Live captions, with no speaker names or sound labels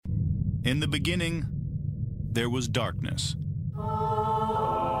In the beginning, there was darkness.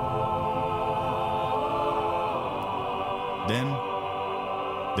 Then,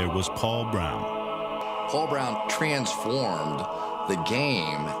 there was Paul Brown. Paul Brown transformed the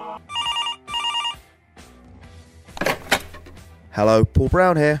game. Hello, Paul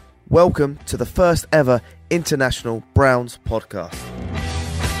Brown here. Welcome to the first ever International Browns podcast.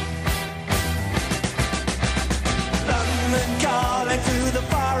 London calling to the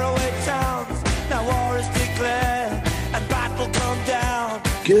faraway towns. Now war is declared and battle come down.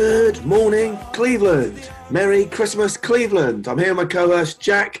 Good morning, Cleveland. Merry Christmas, Cleveland. I'm here with my co-host,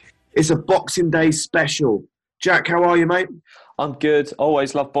 Jack. It's a Boxing Day special. Jack, how are you, mate? I'm good.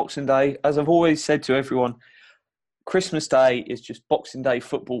 Always love Boxing Day. As I've always said to everyone, Christmas Day is just Boxing Day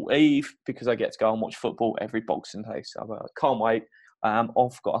football eve because I get to go and watch football every Boxing Day. So I can't wait. I've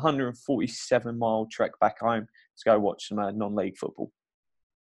got a 147-mile trek back home to go watch some non-league football.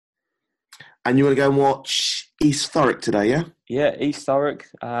 And you want to go and watch East Thurrock today, yeah? Yeah, East Thurrock.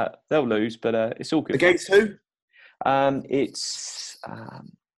 They'll lose, but it's all good. Against who? It's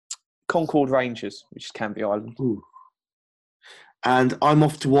Concord Rangers, which is Canvey Island. Ooh. And I'm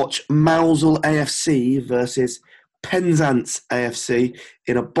off to watch Mousehole AFC versus Penzance AFC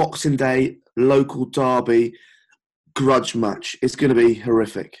in a Boxing Day local derby grudge match. It's going to be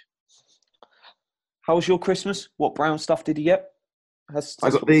horrific. How was your Christmas? What Brown stuff did you get? I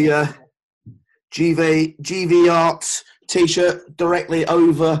got the GV Arts t-shirt directly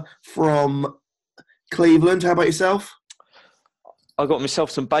over from Cleveland. How about yourself? I got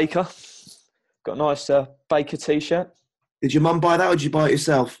myself some Baker. Got a nice Baker t-shirt. Did your mum buy that or did you buy it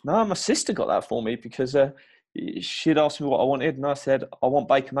yourself? No, my sister got that for me because she'd asked me what I wanted and I said, I want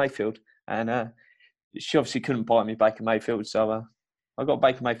Baker Mayfield. And she obviously couldn't buy me Baker Mayfield, so I got a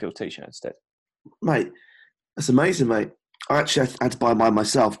Baker Mayfield t-shirt instead. Mate, that's amazing, mate. I actually had to buy mine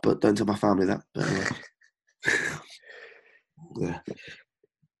myself, but don't tell my family that. But yeah.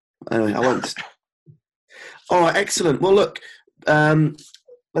 Anyway, I won't. All right, excellent. Well, look,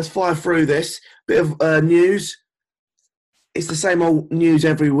 let's fire through this. Bit of news. It's the same old news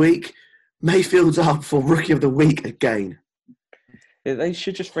every week. Mayfield's up for Rookie of the Week again. Yeah, they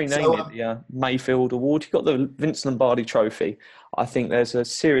should just rename it the Mayfield Award. You've got the Vince Lombardi Trophy. I think there's a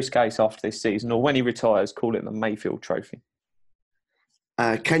serious case after this season, or when he retires, call it the Mayfield Trophy.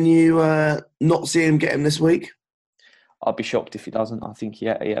 Can you not see him get him this week? I'd be shocked if he doesn't. I think he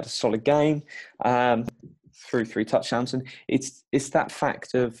had a solid game, threw 3 touchdowns. And it's that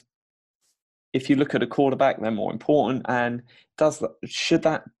fact of, if you look at a quarterback, they're more important. And should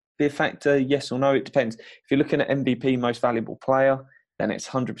that be a factor? Yes or no? It depends. If you're looking at MVP, most valuable player, then it's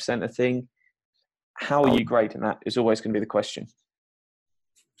 100% a thing. How are you grading that is always going to be the question.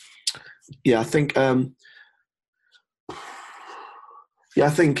 Yeah, I think,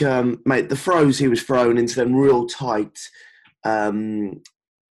 mate, the throws he was thrown into them real tight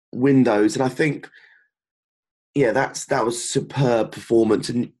windows. And I think, yeah, that was superb performance.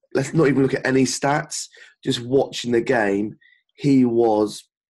 And let's not even look at any stats. Just watching the game, he was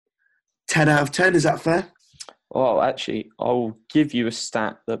 10 out of 10. Is that fair? Well, actually, I'll give you a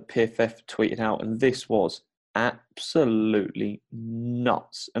stat that PFF tweeted out, and this was absolutely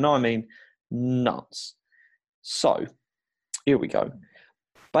nuts. And I mean nuts. So, here we go.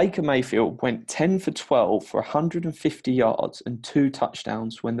 Baker Mayfield went 10 for 12 for 150 yards and 2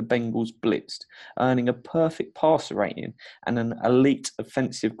 touchdowns when the Bengals blitzed, earning a perfect passer rating and an elite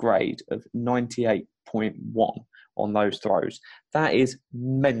offensive grade of 98.1 on those throws. That is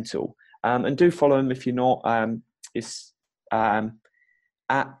mental. And do follow him if you're not. It's at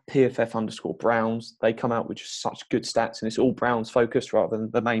PFF_Browns. They come out with just such good stats, and it's all Browns focused rather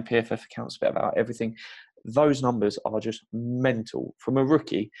than the main PFF accounts bit about everything. Those numbers are just mental from a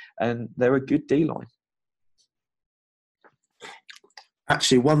rookie, and they're a good D-line.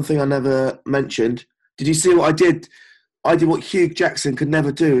 Actually, one thing I never mentioned. Did you see what I did? I did what Hugh Jackson could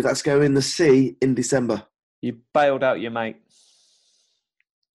never do. That's go in the sea in December. You bailed out your mate.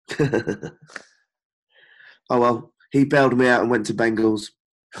 Oh, well, he bailed me out and went to Bengals.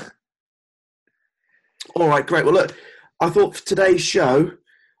 All right, great. Well, look, I thought for today's show,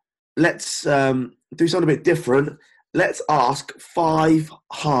 let's do something a bit different. Let's ask 5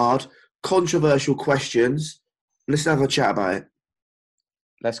 hard, controversial questions. Let's have a chat about it.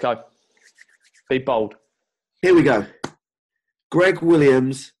 Let's go. Be bold. Here we go. Greg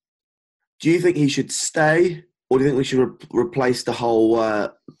Williams, do you think he should stay, or do you think we should replace the whole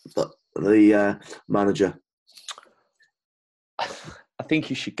the manager? I think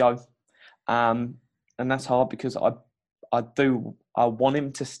he should go, and that's hard because I want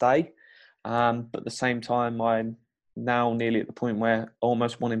him to stay, but at the same time I'm now nearly at the point where I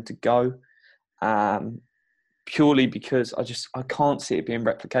almost want him to go, purely because I can't see it being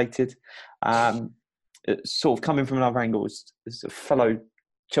replicated. It's sort of coming from another angle as a fellow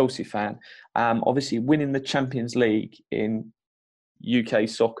Chelsea fan, obviously winning the Champions League in UK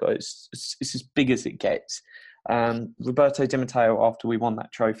soccer is as big as it gets. Roberto Di Matteo, after we won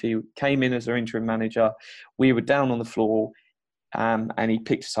that trophy, came in as our interim manager. We were down on the floor, and he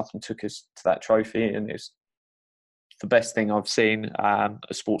picked us up and took us to that trophy, and it's the best thing I've seen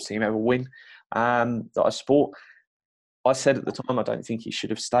a sports team ever win that I support. I said at the time I don't think he should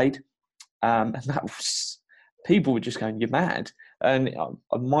have stayed, and that was, people were just going, "You're mad." And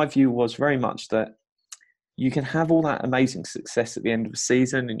my view was very much that you can have all that amazing success at the end of a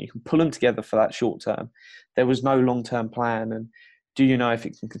season and you can pull them together for that short term. There was no long-term plan. And do you know if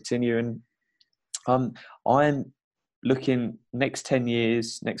it can continue? And I'm looking next 10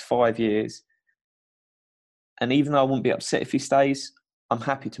 years, next 5 years. And even though I wouldn't be upset if he stays, I'm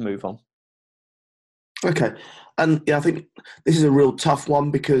happy to move on. Okay. And yeah, I think this is a real tough one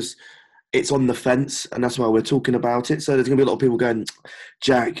because it's on the fence, and that's why we're talking about it. So there's going to be a lot of people going,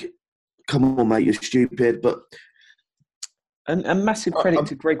 Jack, come on, mate, you're stupid. But and massive credit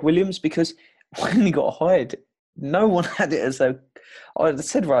to Greg Williams, because when he got hired, no one had it as a... I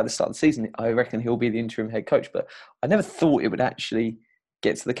said right at the start of the season, I reckon he'll be the interim head coach, but I never thought it would actually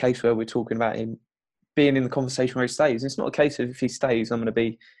get to the case where we're talking about him being in the conversation where he stays. It's not a case of if he stays, I'm going to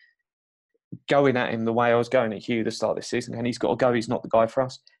be going at him the way I was going at Hugh at the start of this season, and he's got to go, he's not the guy for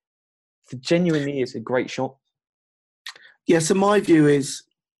us. It genuinely is a great shot. Yeah, so my view is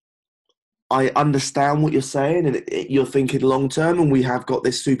I understand what you're saying and you're thinking long term, and we have got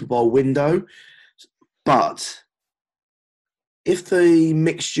this Super Bowl window. But if the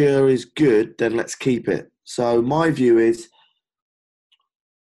mixture is good, then let's keep it. So my view is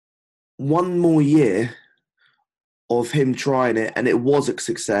one more year of him trying it, and it was a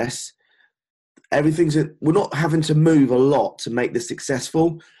success. We're not having to move a lot to make this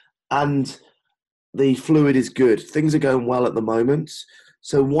successful, and the fluid is good. Things are going well at the moment.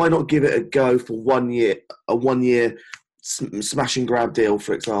 So why not give it a go for 1 year, a 1 year smash and grab deal,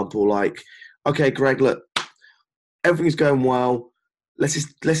 for example? Like, okay, Greg, look, everything's going well. Let's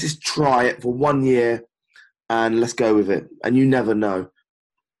just try it for 1 year and let's go with it. And you never know.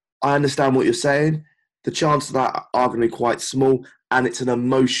 I understand what you're saying. The chances of that are going to be quite small, and it's an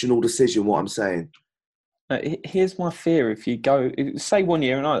emotional decision, what I'm saying. Here's my fear. If you go, say 1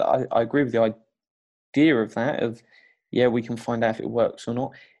 year, and I agree with the idea of that, of, yeah, we can find out if it works or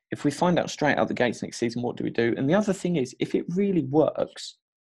not. If we find out straight out the gates next season, what do we do? And the other thing is, if it really works,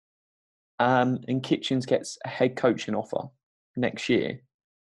 and Kitchens gets a head coaching offer next year,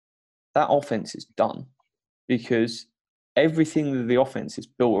 that offense is done, because everything that the offense is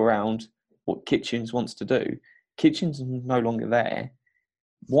built around what Kitchens wants to do. Kitchens is no longer there.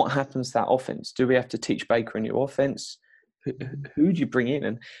 What happens to that offense? Do we have to teach Baker a new offense? Who do you bring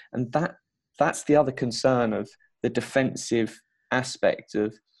in? And that's the other concern of the defensive aspect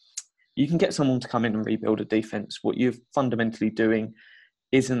of, you can get someone to come in and rebuild a defense. What you're fundamentally doing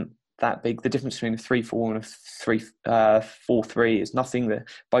isn't that big. The difference between a 3-4 and a 4-3 is nothing. That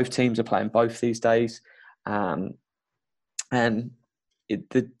both teams are playing both these days. And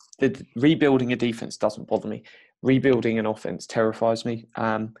the rebuilding a defense doesn't bother me. Rebuilding an offense terrifies me.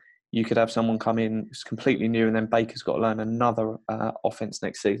 You could have someone come in who's completely new, and then Baker's got to learn another offense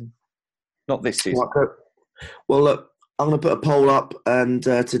next season. Not this season. Well, look, I'm going to put a poll up and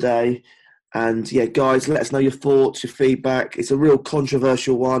today. And, yeah, guys, let us know your thoughts, your feedback. It's a real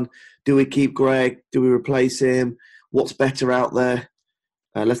controversial one. Do we keep Greg? Do we replace him? What's better out there?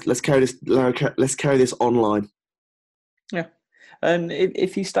 Let's carry this online. Yeah. And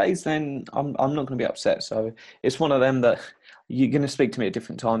if he stays, then I'm not going to be upset. So it's one of them that you're going to speak to me at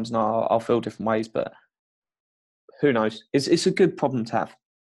different times, and I'll feel different ways. But who knows? It's a good problem to have.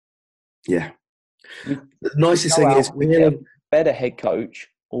 Yeah. The nicest thing is we get a better head coach,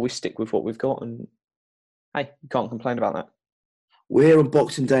 or we stick with what we've got. And hey, you can't complain about that. We're here on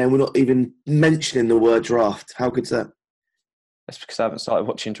Boxing Day, and we're not even mentioning the word draft. How good's that? That's because I haven't started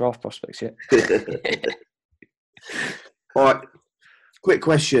watching Draft Prospects yet. All right. Quick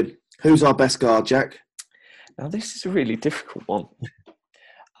question. Who's our best guard, Jack? Now, this is a really difficult one.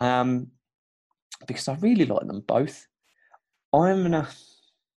 Because I really like them both. I'm gonna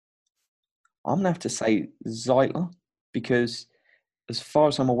have to say Zeitler, because as far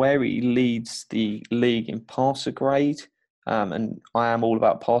as I'm aware, he leads the league in passer grade, and I am all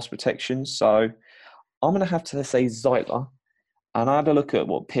about pass protection. So I'm going to have to say Zeitler. And I had a look at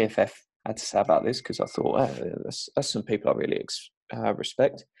what PFF had to say about this, because I thought, that's some people I really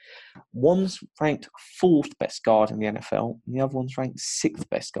respect. One's ranked 4th best guard in the NFL, and the other one's ranked 6th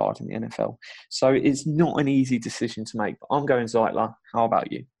best guard in the NFL. So it's not an easy decision to make. But I'm going Zeitler. How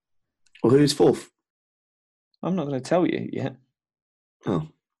about you? Well, who's 4th? I'm not going to tell you yet. Oh.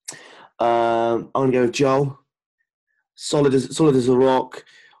 I'm going to go with Joel. Solid as a rock.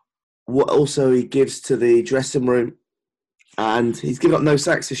 What also he gives to the dressing room. And he's given up no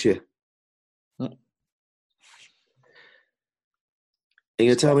sacks this year. Mm. Are you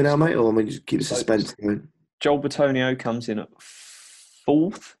going to tell me now, mate? Or am I just keep the suspense going? Joel Bitonio comes in at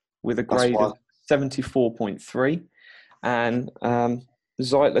 4th with a grade of 74.3. And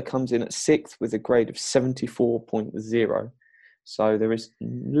Zeitler comes in at 6th with a grade of 74.0. So there is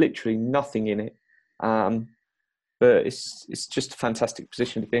literally nothing in it. But it's just a fantastic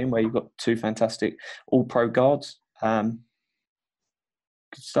position to be in where you've got 2 fantastic all-pro guards. Good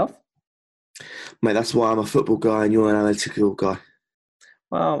stuff. Mate, that's why I'm a football guy and you're an analytical guy.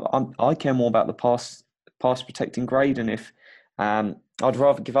 Well, I care more about the pass protecting grade, and if I'd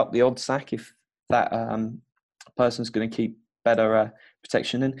rather give up the odd sack if that person's going to keep better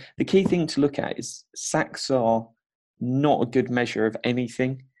protection. And the key thing to look at is sacks are not a good measure of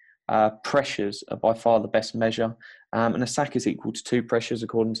anything. Pressures are by far the best measure, and a sack is equal to 2 pressures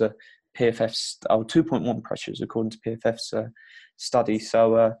according to PFF's 2.1 pressures according to PFF's study.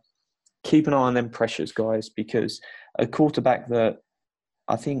 So keep an eye on them pressures, guys, because a quarterback that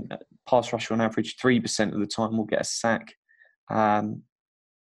I think pass rusher on average 3% of the time will get a sack.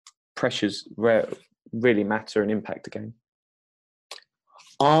 Pressures really matter and impact a game.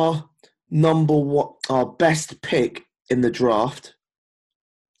 Our best pick in the draft,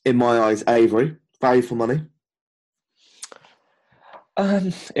 in my eyes, Avery. Value for money.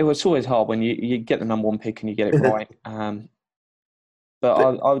 It's always hard when you get the number 1 pick and you get it right. But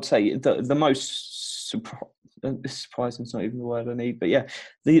I would say the most surprising is not even the word I need. But yeah,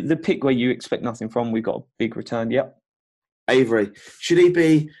 the pick where you expect nothing from, we've got a big return. Yep. Avery. Should he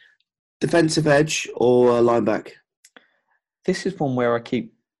be defensive edge or linebacker? This is one where I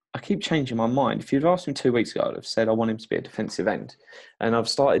keep changing my mind. If you'd asked me 2 weeks ago, I'd have said I want him to be a defensive end. And I've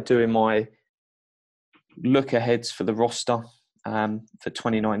started doing my look aheads for the roster for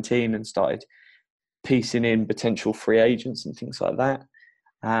 2019 and started piecing in potential free agents and things like that.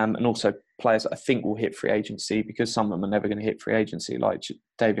 And also players that I think will hit free agency, because some of them are never going to hit free agency, like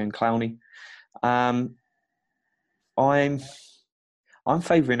Davian Clowney. I'm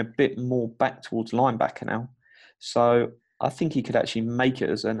favouring a bit more back towards linebacker now. So I think he could actually make it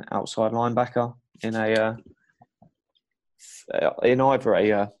as an outside linebacker in either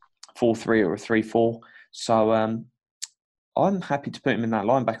a 4-3 or a 3-4. So I'm happy to put him in that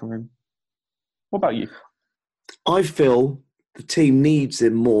linebacker room. What about you? I feel the team needs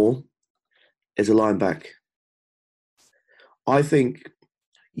him more as a linebacker. I think,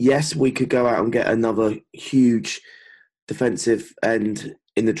 yes, we could go out and get another huge defensive end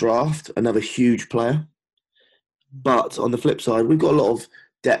in the draft, another huge player. But on the flip side, we've got a lot of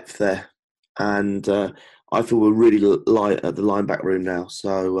depth there. And I feel we're really light at the linebacker room now.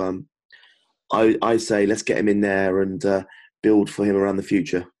 So I say let's get him in there and build for him around the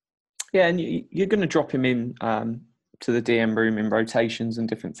future. Yeah, and you're going to drop him in to the DM room in rotations and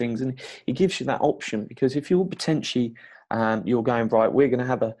different things. And it gives you that option, because if you're potentially, you're going, right, we're going to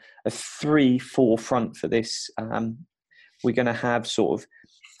have a 3-4 front for this. We're going to have sort of,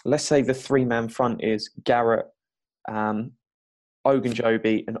 let's say the 3-man front is Garrett,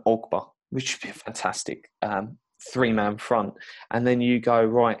 Ogunjobi and Ogba, which would be a fantastic 3-man front. And then you go,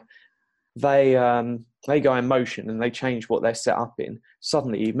 right, they go in motion and they change what they're set up in.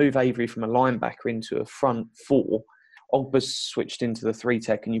 Suddenly you move Avery from a linebacker into a front 4. Ogba's switched into the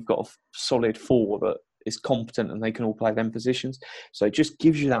 3-tech, and you've got a solid 4 that is competent and they can all play them positions. So it just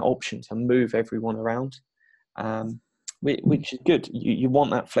gives you that option to move everyone around, which is good. You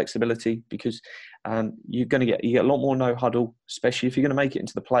want that flexibility, because you get a lot more no huddle, especially if you're going to make it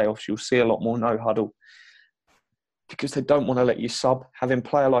into the playoffs. You'll see a lot more no huddle, because they don't want to let you sub. Having a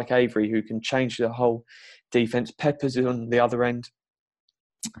player like Avery who can change the whole defense. Peppers is on the other end.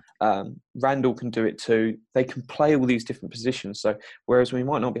 Randall can do it too. They can play all these different positions. So whereas we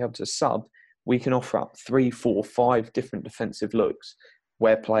might not be able to sub, we can offer up 3, 4, 5 different defensive looks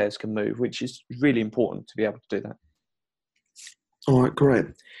where players can move, which is really important to be able to do that. All right, great.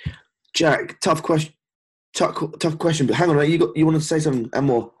 Jack, tough question. But hang on, mate. You wanted to say something and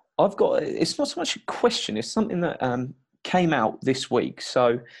more? It's not so much a question. It's something that came out this week.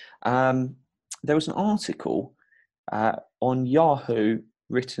 So there was an article on Yahoo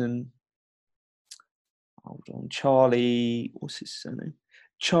written, hold on, what's his surname?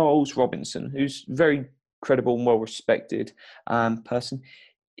 Charles Robinson, who's very credible and well-respected person.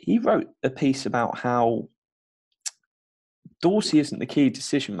 He wrote a piece about how Dorsey isn't the key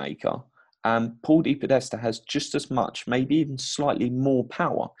decision maker. Paul DePodesta has just as much, maybe even slightly more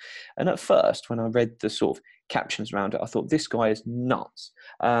power. And at first, when I read the sort of captions around it, I thought, this guy is nuts.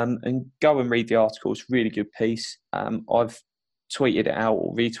 And go and read the article. It's a really good piece. I've tweeted it out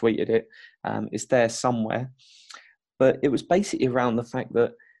or retweeted it. It's there somewhere. But it was basically around the fact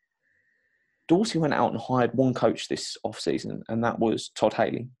that Dorsey went out and hired one coach this off-season, and that was Todd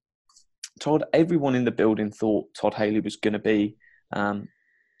Haley. Everyone in the building thought Todd Haley was going to be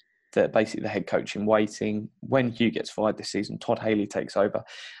basically the head coach in waiting. When Hugh gets fired this season, Todd Haley takes over.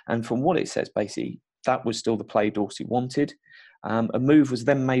 And from what it says, basically, that was still the play Dorsey wanted. A move was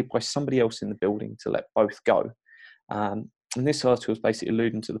then made by somebody else in the building to let both go. And this article is basically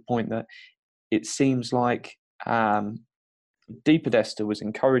alluding to the point that it seems like DePodesta was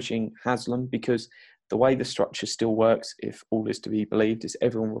encouraging Haslam, because the way the structure still works, if all is to be believed, is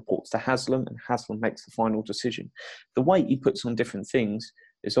everyone reports to Haslam and Haslam makes the final decision. The weight he puts on different things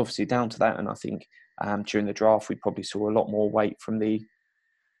is obviously down to that. And I think during the draft, we probably saw a lot more weight from the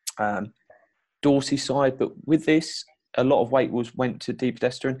Dorsey side. But with this, a lot of weight went to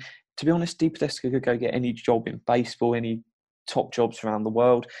DePodesta. And to be honest, DePodesta could go get any job in baseball, any top jobs around the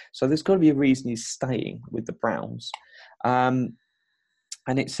world. So there's got to be a reason he's staying with the Browns.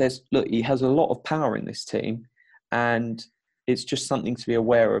 And it says, look, he has a lot of power in this team, and it's just something to be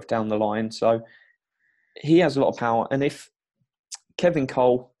aware of down the line. So he has a lot of power. And if Kevin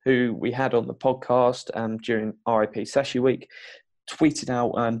Cole, who we had on the podcast during RIP Sashi Week, tweeted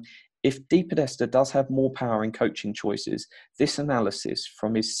out, if DePodesta does have more power in coaching choices, this analysis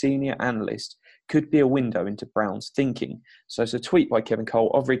from his senior analyst could be a window into Brown's thinking. So it's a tweet by Kevin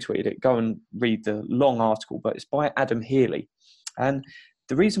Cole. I've retweeted it. Go and read the long article, but it's by Adam Healy. And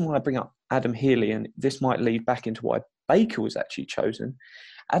the reason why I bring up Adam Healy, and this might lead back into why Baker was actually chosen,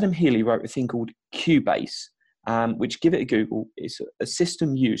 Adam Healy wrote a thing called Cubase, which, give it a Google, is a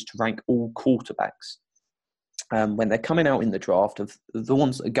system used to rank all quarterbacks. When they're coming out in the draft, of the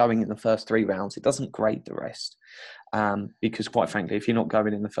ones that are going in the first 3 rounds, it doesn't grade the rest. Because quite frankly, if you're not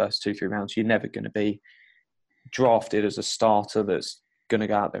going in the first 2-3 rounds, you're never going to be drafted as a starter that's going to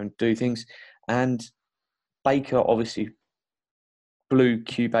go out there and do things. And Baker obviously blew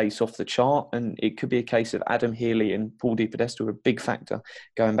Cubase off the chart, and it could be a case of Adam Healy and Paul DePodesta were a big factor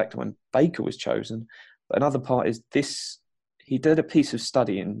going back to when Baker was chosen. But another part is this, he did a piece of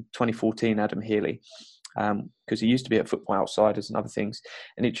study in 2014, Adam Healy, because he used to be at Football Outsiders and other things,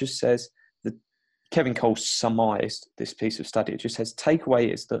 and it just says that Kevin Cole surmised this piece of study. It just says,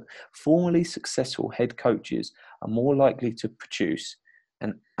 takeaway is that formerly successful head coaches are more likely to produce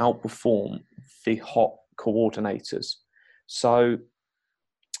and outperform the hot coordinators. So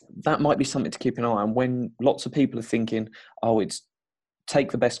that might be something to keep an eye on when lots of people are thinking, oh, it's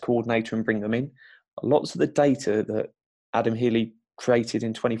take the best coordinator and bring them in. Lots of the data that Adam Healy created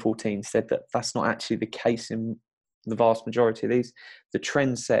in 2014 said that that's not actually the case in the vast majority of these. The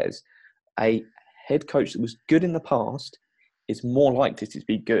trend says a head coach that was good in the past is more likely to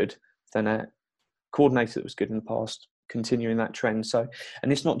be good than a coordinator that was good in the past, continuing that trend. So,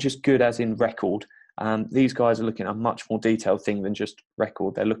 and it's not just good as in record. These guys are looking at a much more detailed thing than just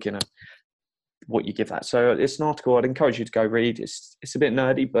record. They're looking at what you give that. So it's an article I'd encourage you to go read. It's a bit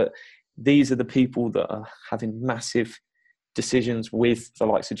nerdy, but these are the people that are having massive decisions with the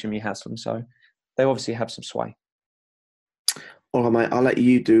likes of Jimmy Haslam. So they obviously have some sway. All right, mate. I'll let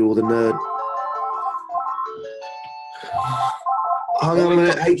you do all the nerd. Hang on a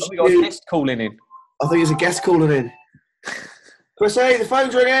minute. We got a guest calling in. I think it's a guest calling in. Chris, hey, the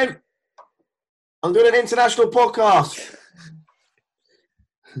phone's ringing. I'm doing an international podcast.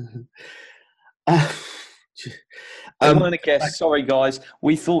 I weren't a guest. Sorry, guys.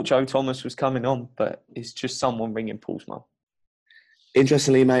 We thought Joe Thomas was coming on, but it's just someone ringing Paul's mum.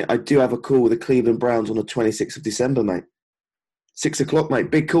 Interestingly, mate, I do have a call with the Cleveland Browns on the 26th of December, mate. 6 o'clock,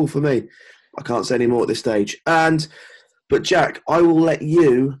 mate. Big call for me. I can't say any more at this stage. But Jack, I will let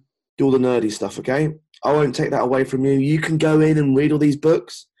you do all the nerdy stuff, okay? I won't take that away from you. You can go in and read all these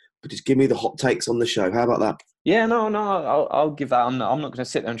books, but just give me the hot takes on the show. How about that? Yeah, no, I'll give that. I'm not going to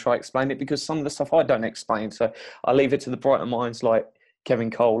sit there and try to explain it, because some of the stuff I don't explain. So I'll leave it to the brighter minds like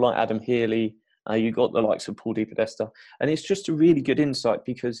Kevin Cole, like Adam Healy. You got the likes of Paul DePodesta. And it's just a really good insight,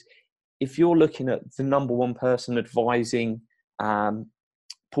 because if you're looking at the number one person advising Paul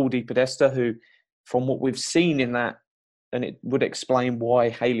DePodesta, who, from what we've seen in that, and it would explain why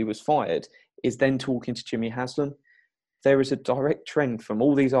Haley was fired, is then talking to Jimmy Haslam. There is a direct trend from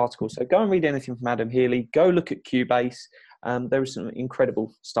all these articles. So go and read anything from Adam Healy. Go look at Cubase. There is some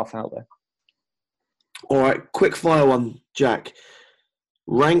incredible stuff out there. All right, quick fire one, Jack.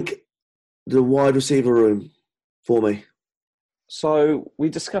 Rank the wide receiver room for me. So we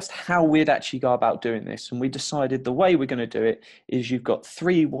discussed how we'd actually go about doing this, and we decided the way we're going to do it is you've got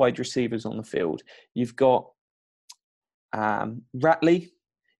 3 wide receivers on the field. You've got Ratley,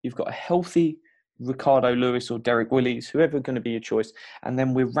 you've got a healthy Ricardo Lewis or Derek Willis, whoever going to be your choice, and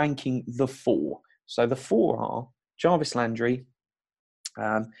then we're ranking the 4. So the 4 are Jarvis Landry,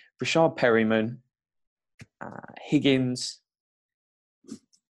 Rashard Perryman, Higgins,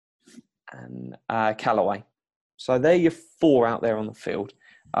 and Callaway. So they're your 4 out there on the field.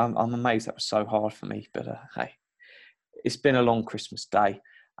 I'm amazed that was so hard for me, but hey, it's been a long Christmas day.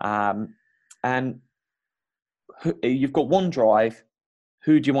 And you've got one drive.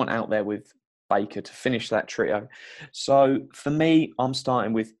 Who do you want out there with Baker to finish that trio? So for me, I'm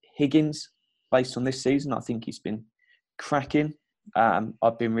starting with Higgins based on this season. I think he's been cracking.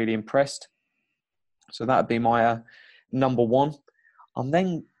 I've been really impressed. So that would be my number 1. I'm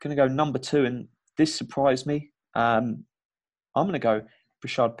then going to go number 2, and this surprised me. I'm going to go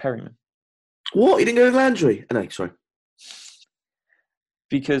Rashard Perryman. What? You didn't go with Landry? Oh, no, sorry.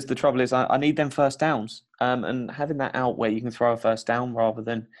 Because the trouble is I need them first downs. And having that out where you can throw a first down rather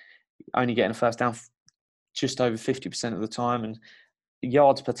than only getting a first down just over 50% of the time. And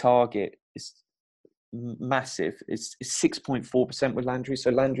yards per target is massive. It's 6.4% with Landry.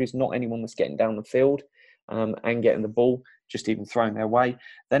 So Landry's not anyone that's getting down the field and getting the ball, just even throwing their way.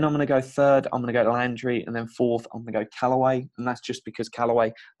 Then I'm going to go 3rd. I'm going to go to Landry. And then 4th, I'm going to go Callaway. And that's just because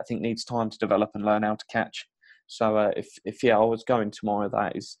Callaway, I think, needs time to develop and learn how to catch. So if I was going tomorrow,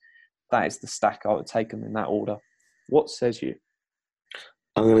 that is the stack I would take them in that order. What says you?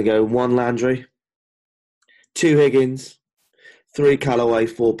 I'm going to go 1 Landry, 2 Higgins, 3 Callaway,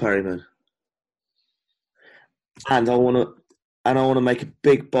 4 Perryman. And I want to make a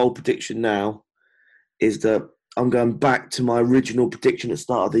big bold prediction now. Is that I'm going back to my original prediction at the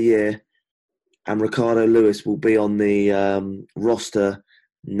start of the year, and Ricardo Lewis will be on the roster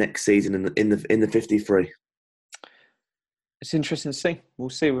next season in the 53. It's interesting to see. We'll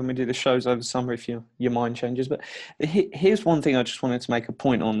see when we do the shows over summer if your mind changes. But here's one thing I just wanted to make a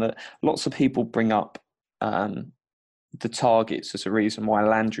point on, that lots of people bring up the targets as a reason why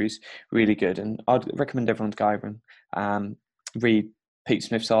Landry's really good. And I'd recommend everyone to go over and read Pete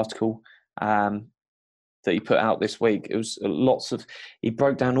Smith's article that he put out this week. It was he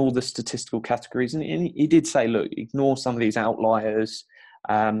broke down all the statistical categories, and he did say, look, ignore some of these outliers.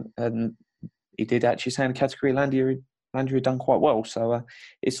 And he did actually say in the category Landry had done quite well. So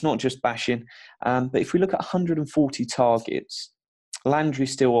it's not just bashing. But if we look at 140 targets, Landry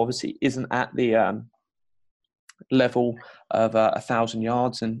still obviously isn't at the level of 1,000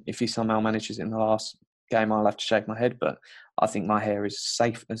 yards. And if he somehow manages it in the last game, I'll have to shake my head. But I think my hair is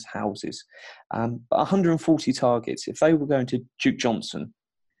safe as houses. But 140 targets, if they were going to Duke Johnson,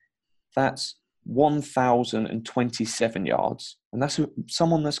 that's 1,027 yards. And that's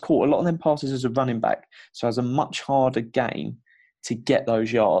someone that's caught a lot of them passes as a running back. So has a much harder game to get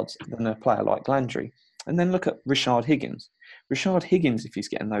those yards than a player like Landry. And then look at Rashard Higgins. Rashard Higgins, if he's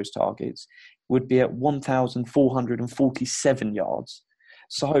getting those targets, would be at 1,447 yards.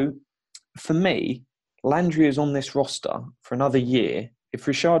 So for me, Landry is on this roster for another year. If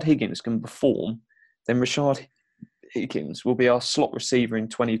Rashard Higgins can perform, then Rashard Higgins will be our slot receiver in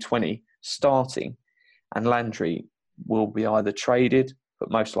 2020 starting, and Landry will be either traded but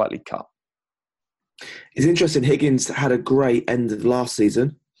most likely cut. It's interesting. Higgins had a great end of last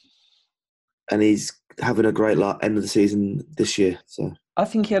season, and he's having a great end of the season this year. So I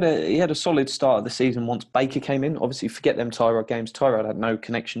think he had a solid start of the season once Baker came in. Obviously, forget them Tyrod games. Tyrod had no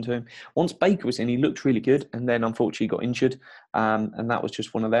connection to him. Once Baker was in, he looked really good, and then unfortunately got injured, and that was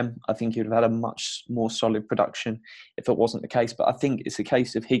just one of them. I think he would have had a much more solid production if it wasn't the case. But I think it's a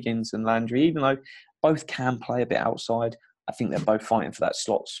case of Higgins and Landry, even though both can play a bit outside. I think they're both fighting for that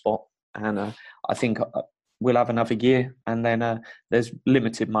slot spot, and I think we'll have another year, and then there's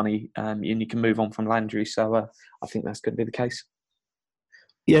limited money, and you can move on from Landry. So I think that's going to be the case.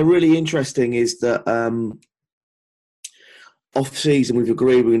 Yeah, really interesting is that off-season we've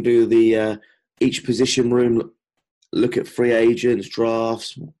agreed we're going to do the each position room, look at free agents,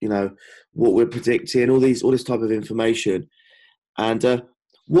 drafts, what we're predicting, all this type of information. And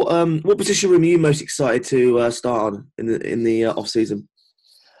what position room are you most excited to start on in the off-season?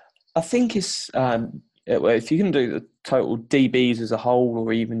 I think it's if you can do the total DBs as a whole,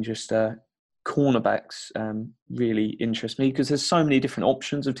 or even just cornerbacks, really interest me, because there's so many different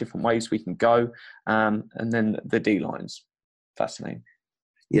options of different ways we can go, and then the D lines, fascinating.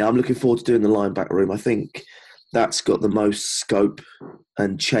 Yeah, I'm looking forward to doing the linebacker room. I think that's got the most scope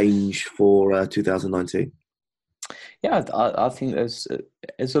and change for 2019? Yeah, I think there's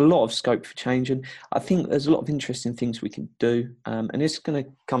a lot of scope for change, and I think there's a lot of interesting things we can do. And it's going to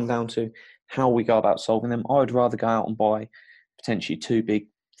come down to how we go about solving them. I would rather go out and buy potentially 2 big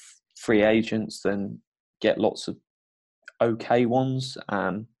free agents than get lots of okay ones.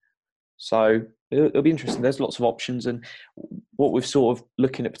 So it'll be interesting. There's lots of options, and what we're sort of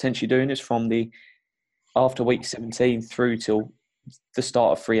looking at potentially doing is from the after week 17 through till the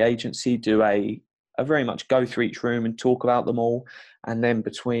start of free agency, do a very much go through each room and talk about them all. And then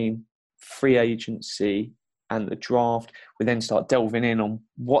between free agency and the draft, we then start delving in on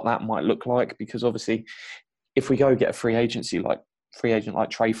what that might look like. Because obviously, if we go get a free agent like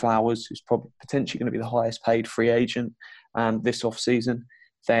Trey Flowers, who's probably potentially going to be the highest paid free agent this off season,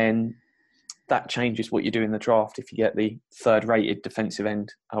 then that changes what you do in the draft. If you get the 3rd rated defensive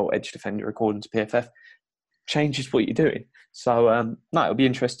end or edge defender according to PFF, changes what you're doing. So no, it'll be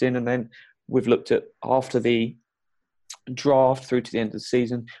interesting. And then we've looked at after the draft through to the end of the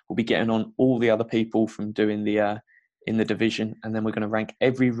season, we'll be getting on all the other people from doing the in the division, and then we're going to rank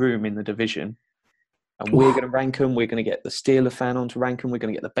every room in the division, and we're going to rank them. We're going to get the Steeler fan on to rank them. We're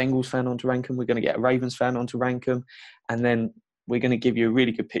going to get the Bengals fan on to rank them. We're going to get a Ravens fan on to rank them, and then we're going to give you a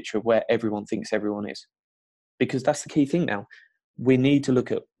really good picture of where everyone thinks everyone is, because that's the key thing now. We need to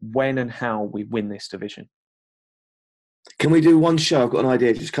look at when and how we win this division. Can we do one show? I've got an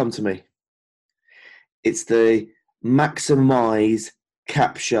idea. Just come to me. It's the Maximize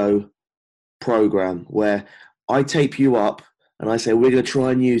Cap Show program, where I tape you up and I say we're going to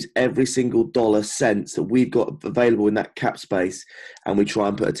try and use every single dollar cents that we've got available in that cap space, and we try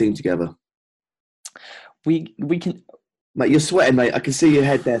and put a team together. We can... Mate, you're sweating, mate. I can see your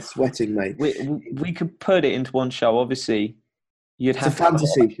head there sweating, mate. We could put it into one show. Obviously, it's a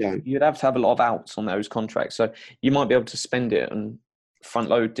fantasy show. You'd have to have a lot of outs on those contracts. So you might be able to spend it and front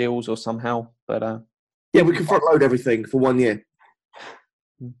load deals or somehow. But yeah, we can front load everything for 1 year.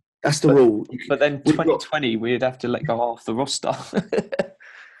 That's the rule. But then 2020, we'd have to let go half the roster.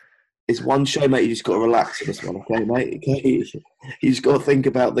 It's one show, mate. You just got to relax for this one, okay, mate? Okay, you just got to think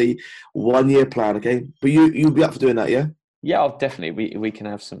about the 1 year plan, okay? But you'll be up for doing that, yeah? Yeah, definitely. We can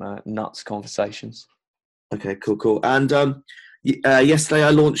have some nuts conversations. Okay, cool. And yesterday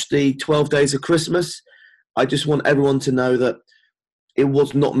I launched the 12 Days of Christmas. I just want everyone to know that it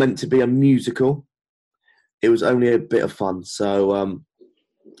was not meant to be a musical. It was only a bit of fun. So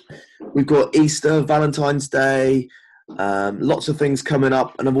we've got Easter, Valentine's Day, lots of things coming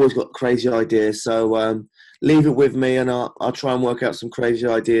up, and I've always got crazy ideas. So leave it with me, and I'll try and work out some crazy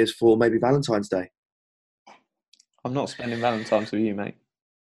ideas for maybe Valentine's Day. I'm not spending Valentine's with you, mate.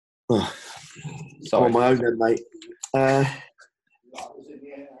 Oh, sorry. I'm on my own then, mate.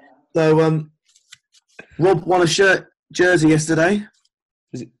 So Rob won a jersey yesterday.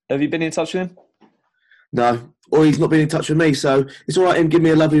 Have you been in touch with him? No, or he's not been in touch with me, so it's all right him give me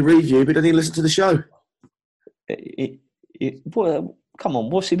a lovely review, but doesn't he listen to the show? Come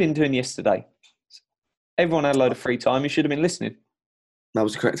on, what's he been doing yesterday? Everyone had a load of free time. He should have been listening. That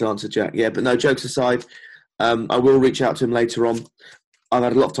was the correct answer, Jack. Yeah, but no, jokes aside, I will reach out to him later on. I've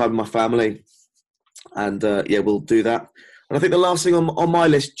had a lot of time with my family, and yeah, we'll do that. And I think the last thing on my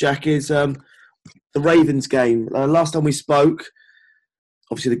list, Jack, is the Ravens game. Last time we spoke,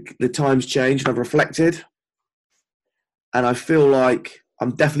 obviously the time's changed, and I've reflected, and I feel like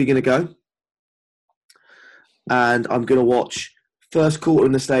I'm definitely going to go. And I'm going to watch first quarter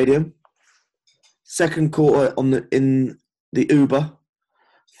in the stadium, second quarter in the Uber,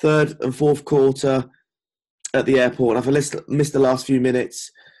 third and fourth quarter at the airport. And if I miss the last few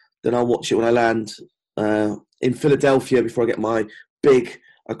minutes, then I'll watch it when I land in Philadelphia before I get my big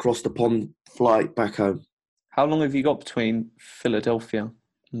across the pond flight back home. How long have you got between Philadelphia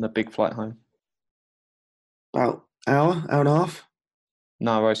and the big flight home? About hour and a half.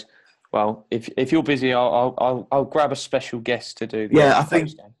 No worries. Well, if you're busy, I'll grab a special guest to do.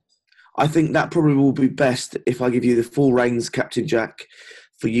 I think that probably will be best if I give you the full reins, Captain Jack,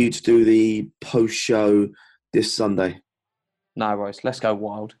 for you to do the post show this Sunday. No worries. Let's go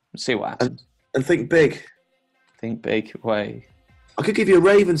wild and see what happens. And think big. Think big. Way. I could give you a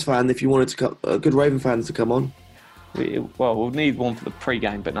Ravens fan if you wanted to a good Raven fans to come on. We'll need one for the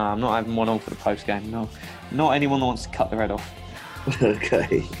pre-game, but no, I'm not having one on for the post-game. No, not anyone that wants to cut their head off.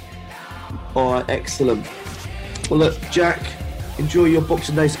 Okay. All right, excellent. Well, look, Jack, enjoy your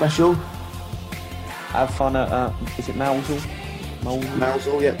Boxing Day special. Have fun at, is it Mousel?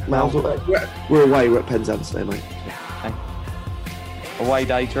 Mousel, yeah. Mousel. We're away. We're at Penzance today, mate. Okay. Away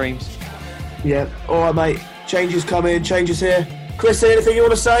day dreams. Yeah. All right, mate. Changes coming. Changes here. Chris, anything you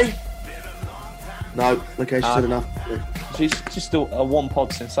want to say? No, okay, she said enough. She's just a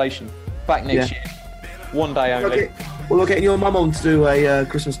one-pod sensation. Back next year. One day only. We're getting your mum on to do a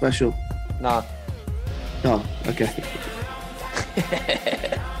Christmas special. No. Oh, okay.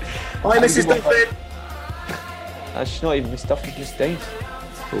 Hi, Mrs. Duffin. She's not even Miss Duffin, Miss Dean.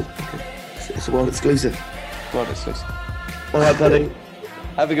 Oh, okay. It's a world exclusive. World exclusive. All right, buddy.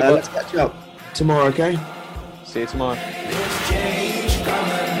 Have a good one. Let's catch up tomorrow, okay? See you tomorrow. There's change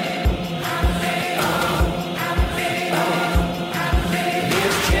coming.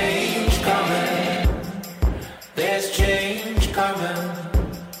 There's change coming. There's change coming.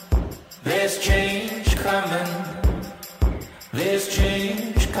 There's change coming. There's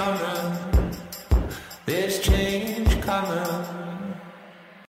change coming. There's change coming.